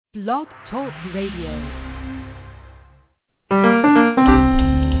Blog Talk Radio.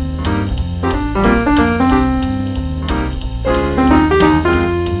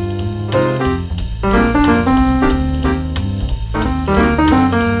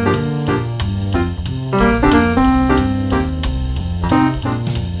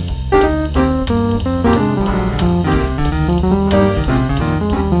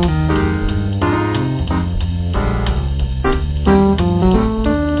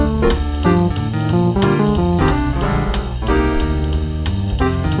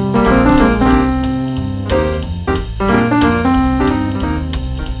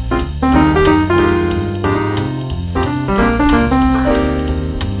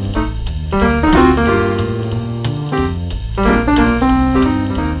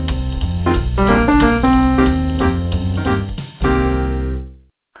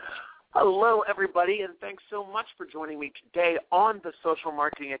 And thanks so much for joining me today on the Social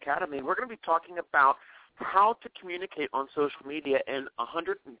Marketing Academy. We're going to be talking about how to communicate on social media in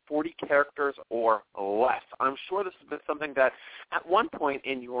 140 characters or less. I'm sure this has been something that at one point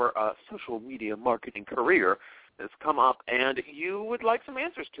in your social media marketing career has come up and you would like some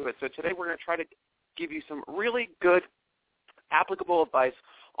answers to it. So today we're going to try to give you some really good applicable advice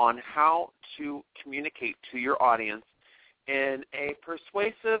on how to communicate to your audience in a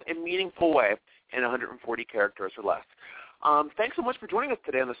persuasive and meaningful way in 140 characters or less. Thanks so much for joining us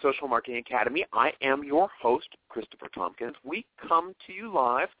today on the Social Marketing Academy. I am your host, Christopher Tompkins. We come to you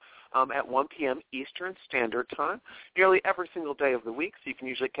live at 1 p.m. Eastern Standard Time nearly every single day of the week, so you can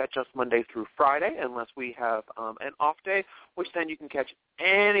usually catch us Monday through Friday unless we have an off day, which then you can catch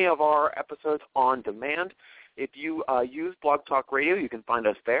any of our episodes on demand. If you use Blog Talk Radio, you can find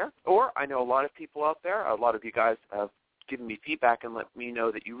us there. Or I know a lot of people out there, a lot of you guys have given me feedback and let me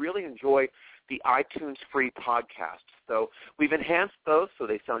know that you really enjoy the iTunes free podcast. So we've enhanced those so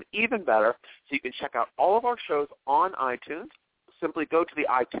they sound even better. So you can check out all of our shows on iTunes. Simply go to the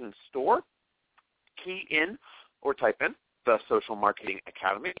iTunes store, key in or type in the Social Marketing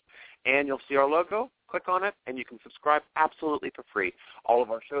Academy, and you'll see our logo. Click on it, and you can subscribe absolutely for free. All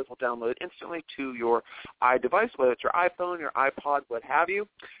of our shows will download instantly to your iDevice, whether it's your iPhone, your iPod, what have you.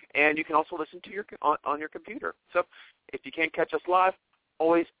 And you can also listen to on your computer. So if you can't catch us live,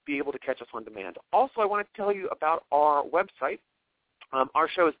 always be able to catch us on demand. Also, I want to tell you about our website. Our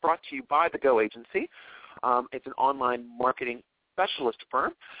show is brought to you by The Go Agency. It's an online marketing specialist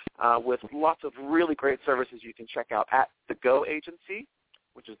firm with lots of really great services you can check out at The Go Agency,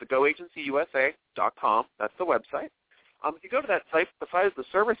 which is thegoagencyusa.com. That's the website. If you go to that site, besides the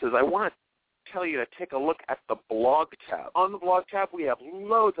services, I want to tell you to take a look at the blog tab. On the blog tab, we have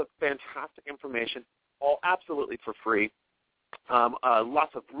loads of fantastic information, all absolutely for free.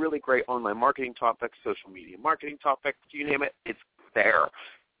 Lots of really great online marketing topics, social media marketing topics, you name it, it's there.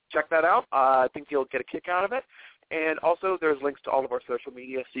 Check that out. I think you'll get a kick out of it. And also there's links to all of our social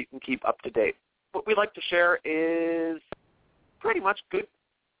media so you can keep up to date. What we like to share is pretty much good,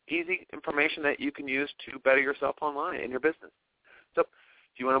 easy information that you can use to better yourself online in your business. So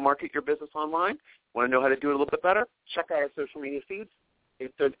if you want to market your business online, want to know how to do it a little bit better, check out our social media feeds.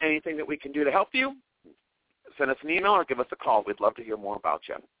 If there's anything that we can do to help you, send us an email or give us a call. We'd love to hear more about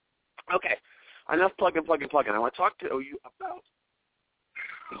you. Okay, enough plugging. I want to talk to you about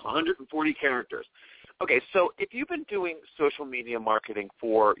 140 characters. Okay, so if you've been doing social media marketing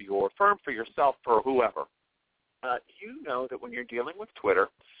for your firm, for yourself, for whoever, you know that when you're dealing with Twitter,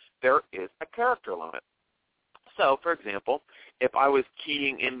 there is a character limit. So, for example, if I was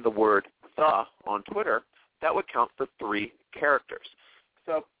keying in the word "the" on Twitter, that would count for 3 characters.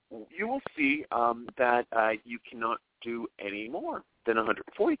 So you will see that you cannot do any more than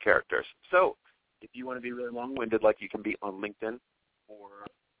 140 characters. So if you want to be really long-winded like you can be on LinkedIn or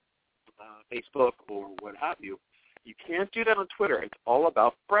Facebook or what have you, you can't do that on Twitter. It's all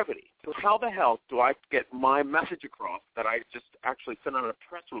about brevity. So how the hell do I get my message across that I just actually sent out a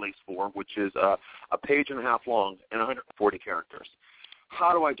press release for, which is a page and a half long and 140 characters?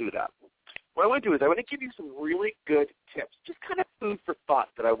 How do I do that? What I want to do is I want to give you some really good tips, just kind of food for thought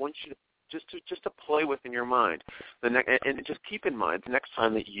that I want you to just to play with in your mind. And just keep in mind the next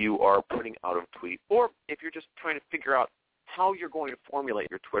time that you are putting out a tweet, or if you're just trying to figure out how you're going to formulate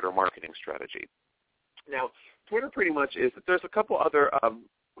your Twitter marketing strategy. Now, Twitter pretty much is, there's a couple other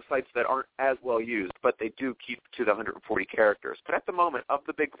sites that aren't as well used, but they do keep to the 140 characters. But at the moment, of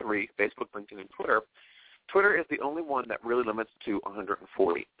the big 3, Facebook, LinkedIn, and Twitter is the only one that really limits to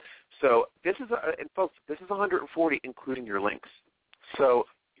 140. So this is, and folks, this is 140 including your links. So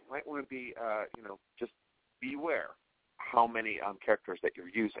you might want to be, just beware how many characters that you're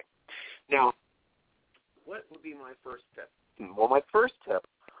using. Now, what would be my first tip? Well, my first tip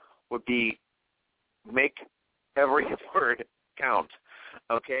would be make every word count,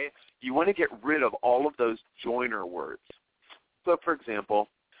 okay? You want to get rid of all of those joiner words. So, for example,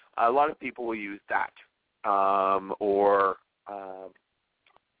 a lot of people will use that or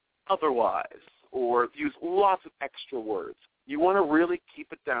otherwise, or use lots of extra words. You want to really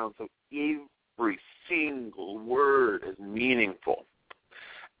keep it down so every single word is meaningful.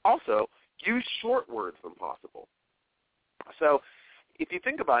 Also, use short words when possible. So if you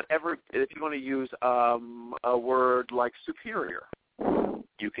think about if you want to use a word like superior,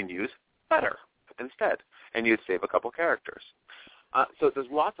 you can use better instead, and you'd save a couple characters. So there's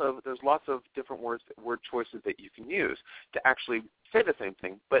lots of different word choices that you can use to actually say the same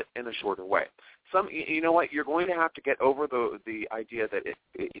thing, but in a shorter way. You know what? You're going to have to get over the idea that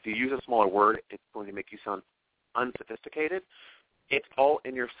if you use a smaller word, it's going to make you sound unsophisticated. It's all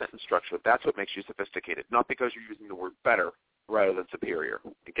in your sentence structure. That's what makes you sophisticated, not because you're using the word better rather than superior.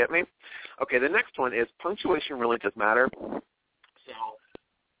 You get me? Okay, the next one is punctuation really does matter. So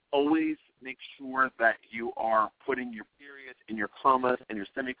always make sure that you are putting your periods and your commas and your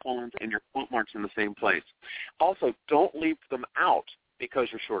semicolons and your quote marks in the same place. Also, don't leave them out because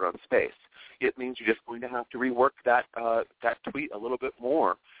you're short on space. It means you're just going to have to rework that tweet a little bit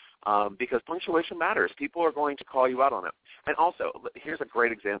more because punctuation matters. People are going to call you out on it. And also, here's a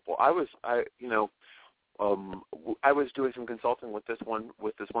great example. I was doing some consulting with this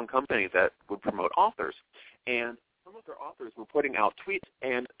one company that would promote authors, and some of their authors were putting out tweets,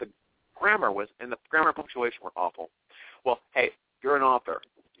 and the grammar punctuation were awful. Well, hey, you're an author.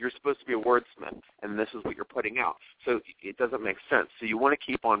 You're supposed to be a wordsmith, and this is what you're putting out. So it doesn't make sense. So you want to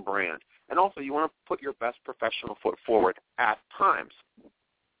keep on brand. And also, you want to put your best professional foot forward at times.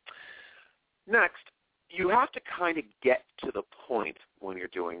 Next, you have to kind of get to the point when you're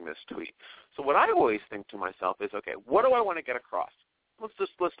doing this tweet. So what I always think to myself is, okay, what do I want to get across?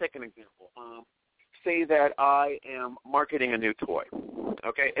 Let's take an example. Say that I am marketing a new toy.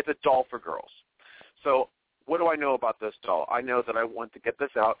 Okay, it's a doll for girls. So what do I know about this doll? I know that I want to get this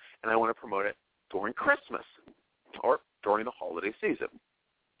out, and I want to promote it during Christmas or during the holiday season.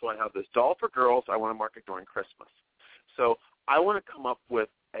 So I have this doll for girls I want to market during Christmas. So I want to come up with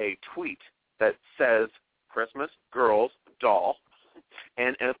a tweet that says Christmas, girls, doll,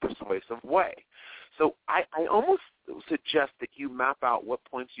 and in a persuasive way. So I almost suggest that you map out what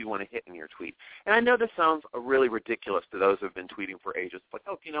points you want to hit in your tweet. And I know this sounds really ridiculous to those who have been tweeting for ages, but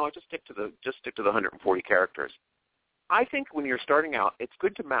I just stick to the 140 characters. I think when you're starting out, it's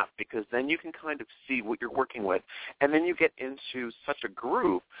good to map because then you can kind of see what you're working with, and then you get into such a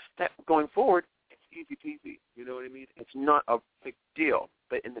groove that going forward, it's easy peasy. You know what I mean? It's not a big deal,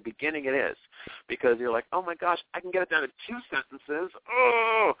 but in the beginning it is because you're like, oh my gosh, I can get it down to 2 sentences.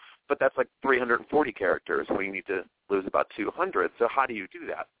 Oh, but that's like 340 characters when you need to lose about 200. So how do you do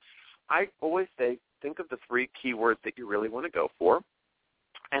that? I always say think of the 3 keywords that you really want to go for,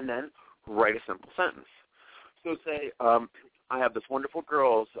 and then write a simple sentence. So say I have this wonderful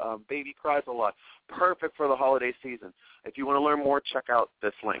girl's baby cries a lot, perfect for the holiday season. If you want to learn more, check out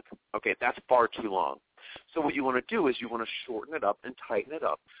this link. Okay, that's far too long. So what you want to do is you want to shorten it up and tighten it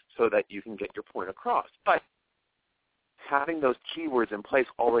up so that you can get your point across. But having those keywords in place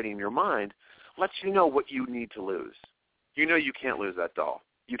already in your mind lets you know what you need to lose. You know you can't lose that doll.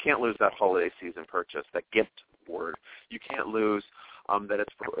 You can't lose that holiday season purchase, that gift word. You can't lose that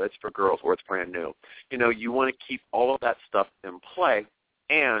it's for girls or it's brand new. You know, you want to keep all of that stuff in play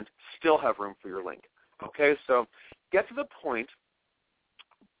and still have room for your link. Okay, so get to the point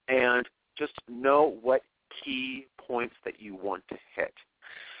and just know what key points that you want to hit.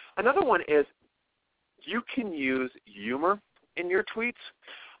 Another one is you can use humor in your tweets,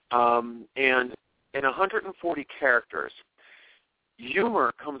 and in 140 characters,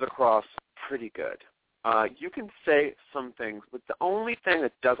 humor comes across pretty good. You can say some things, but the only thing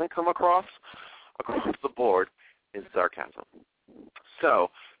that doesn't come across the board is sarcasm.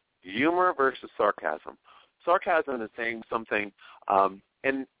 So humor versus sarcasm. Sarcasm is saying something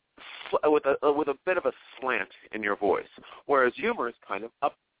with a bit of a slant in your voice, whereas humor is kind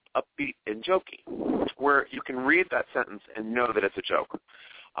of upbeat and jokey, where you can read that sentence and know that it's a joke.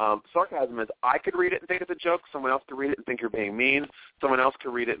 Sarcasm is I could read it and think it's a joke. Someone else could read it and think you're being mean. Someone else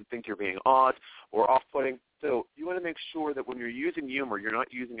could read it and think you're being odd or off-putting. So you want to make sure that when you're using humor, you're not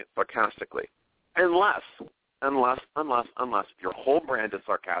using it sarcastically. Unless your whole brand is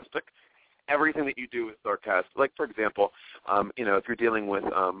sarcastic, everything that you do is sarcastic. Like, for example, if you're dealing with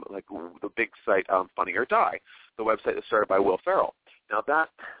like the big site Funny or Die, the website that's started by Will Ferrell. Now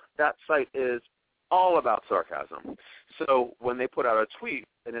that site is all about sarcasm. So when they put out a tweet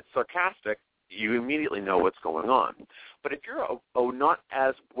and it's sarcastic, you immediately know what's going on. But if you're not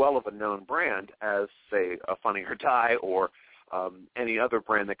as well of a known brand as, say, a Funny or Die or any other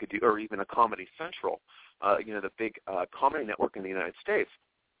brand that could do, or even a Comedy Central, the big comedy network in the United States,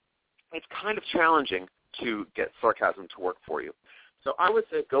 it's kind of challenging to get sarcasm to work for you. So I would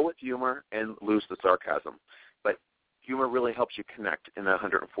say go with humor and lose the sarcasm. But humor really helps you connect in the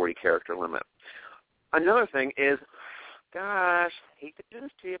 140-character limit. Another thing is, gosh, I hate to do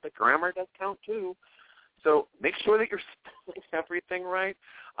this to you, but grammar does count too. So make sure that you're spelling everything right,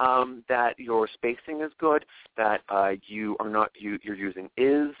 that your spacing is good, that you're using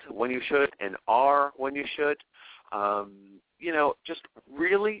is when you should and are when you should. Just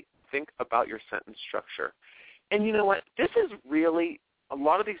really think about your sentence structure. And you know what? This is really, a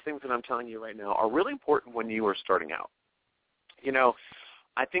lot of these things that I'm telling you right now are really important when you are starting out.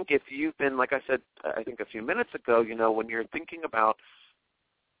 I think if you've been, like I said, I think a few minutes ago, when you're thinking about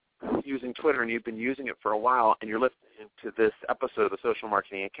using Twitter and you've been using it for a while and you're listening to this episode of the Social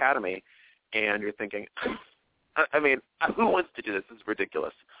Marketing Academy and you're thinking, who wants to do this? This is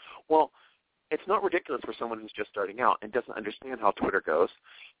ridiculous. Well, it's not ridiculous for someone who's just starting out and doesn't understand how Twitter goes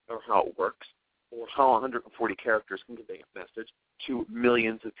or how it works or how 140 characters can convey a message to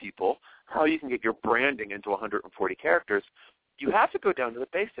millions of people, how you can get your branding into 140 characters. You have to go down to the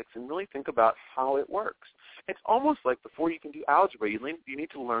basics and really think about how it works. It's almost like before you can do algebra, you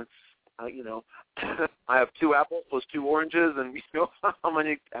need to learn, I have 2 apples plus 2 oranges, and how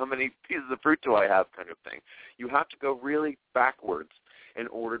many pieces of fruit do I have, kind of thing. You have to go really backwards in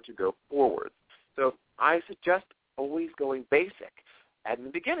order to go forward. So I suggest always going basic at the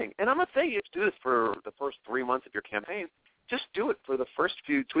beginning. And I'm not saying you have to do this for the first 3 months of your campaign. Just do it for the first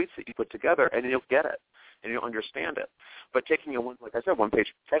few tweets that you put together, and you'll get it. And you'll understand it. But taking like I said,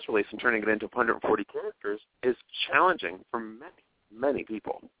 one-page press release and turning it into 140 characters is challenging for many, many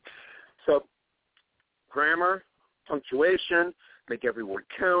people. So grammar, punctuation, make every word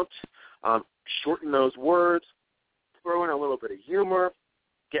count, shorten those words, throw in a little bit of humor,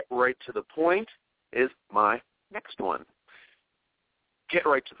 get right to the point is my next one. Get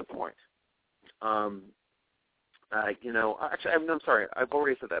right to the point. Actually, I'm sorry. I've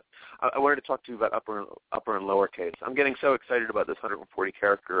already said that. I wanted to talk to you about upper and lower case. I'm getting so excited about this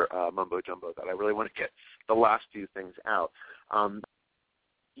 140-character mumbo-jumbo that I really want to get the last few things out.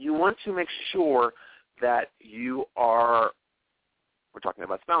 You want to make sure that you are, we're talking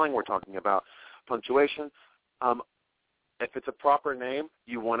about spelling, we're talking about punctuation. If it's a proper name,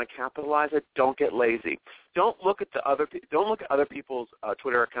 you want to capitalize it. Don't get lazy. Don't look at other people's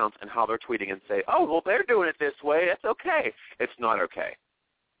Twitter accounts and how they're tweeting and say, "Oh, well, they're doing it this way. It's okay." It's not okay.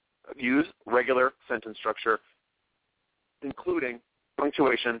 Use regular sentence structure, including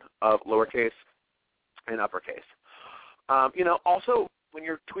punctuation of lowercase and uppercase. Also, when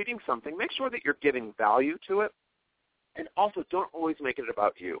you're tweeting something, make sure that you're giving value to it, and also don't always make it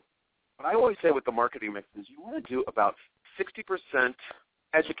about you. What I always say with the marketing mix is you want to do about 60%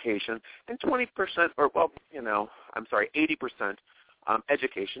 education and 20%, 80%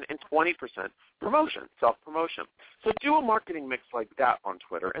 education and 20% promotion, self-promotion. So do a marketing mix like that on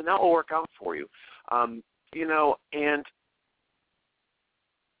Twitter, and that will work out for you. And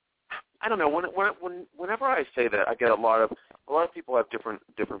I don't know. Whenever I say that, I get a lot of people have different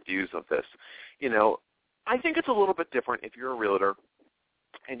views of this. I think it's a little bit different if you're a realtor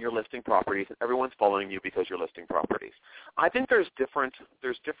and you're listing properties, and everyone's following you because you're listing properties. I think there's different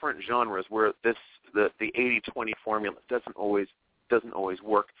genres where the 80-20 formula doesn't always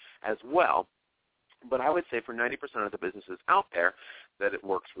work as well. But I would say for 90% of the businesses out there that it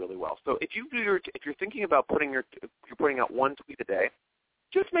works really well. So if you're thinking about putting out one tweet a day,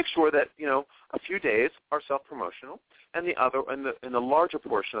 just make sure that a few days are self-promotional, and the other and the larger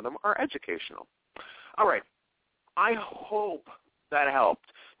portion of them are educational. All right, I hope that helped.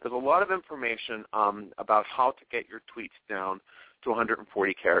 There's a lot of information about how to get your tweets down to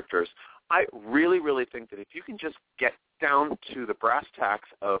 140 characters. I really, really think that if you can just get down to the brass tacks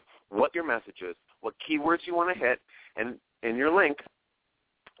of what your message is, what keywords you want to hit, and in your link,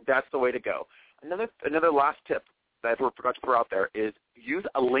 that's the way to go. Another last tip that we're forgot to throw out there is use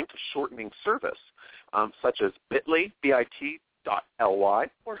a link shortening service, such as bit.ly, bit.ly,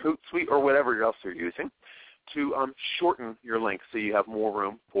 or Hootsuite, or whatever else you're using, to shorten your link so you have more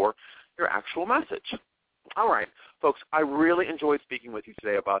room for your actual message. All right, folks, I really enjoyed speaking with you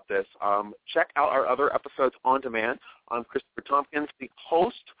today about this. Check out our other episodes on demand. I'm Christopher Tompkins, the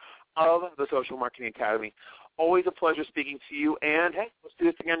host of the Social Marketing Academy. Always a pleasure speaking to you, and hey, let's do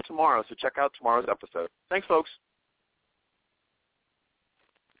this again tomorrow, so check out tomorrow's episode. Thanks, folks.